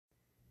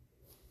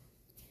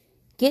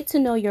Get to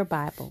know your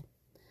Bible.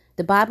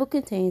 The Bible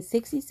contains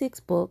 66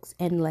 books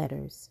and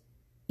letters.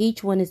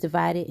 Each one is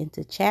divided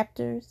into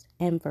chapters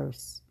and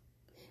verse.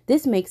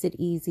 This makes it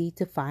easy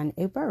to find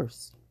a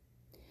verse.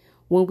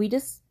 When we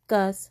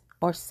discuss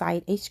or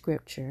cite a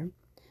scripture,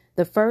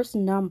 the first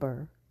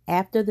number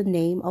after the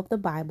name of the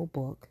Bible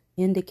book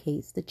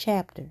indicates the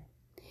chapter,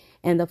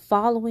 and the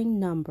following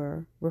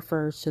number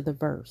refers to the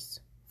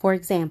verse. For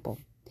example,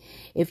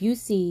 if you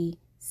see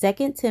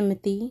 2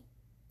 Timothy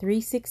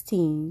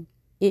 3:16,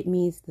 it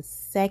means the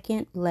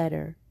second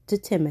letter to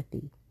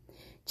Timothy,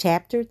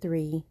 chapter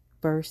 3,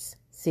 verse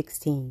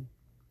 16.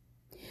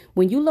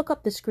 When you look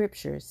up the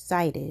scriptures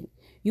cited,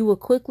 you will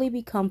quickly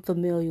become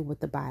familiar with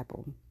the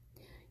Bible.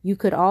 You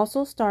could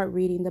also start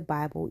reading the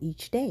Bible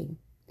each day.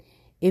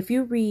 If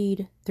you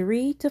read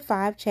 3 to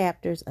 5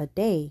 chapters a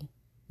day,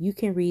 you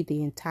can read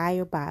the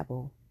entire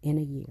Bible in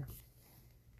a year.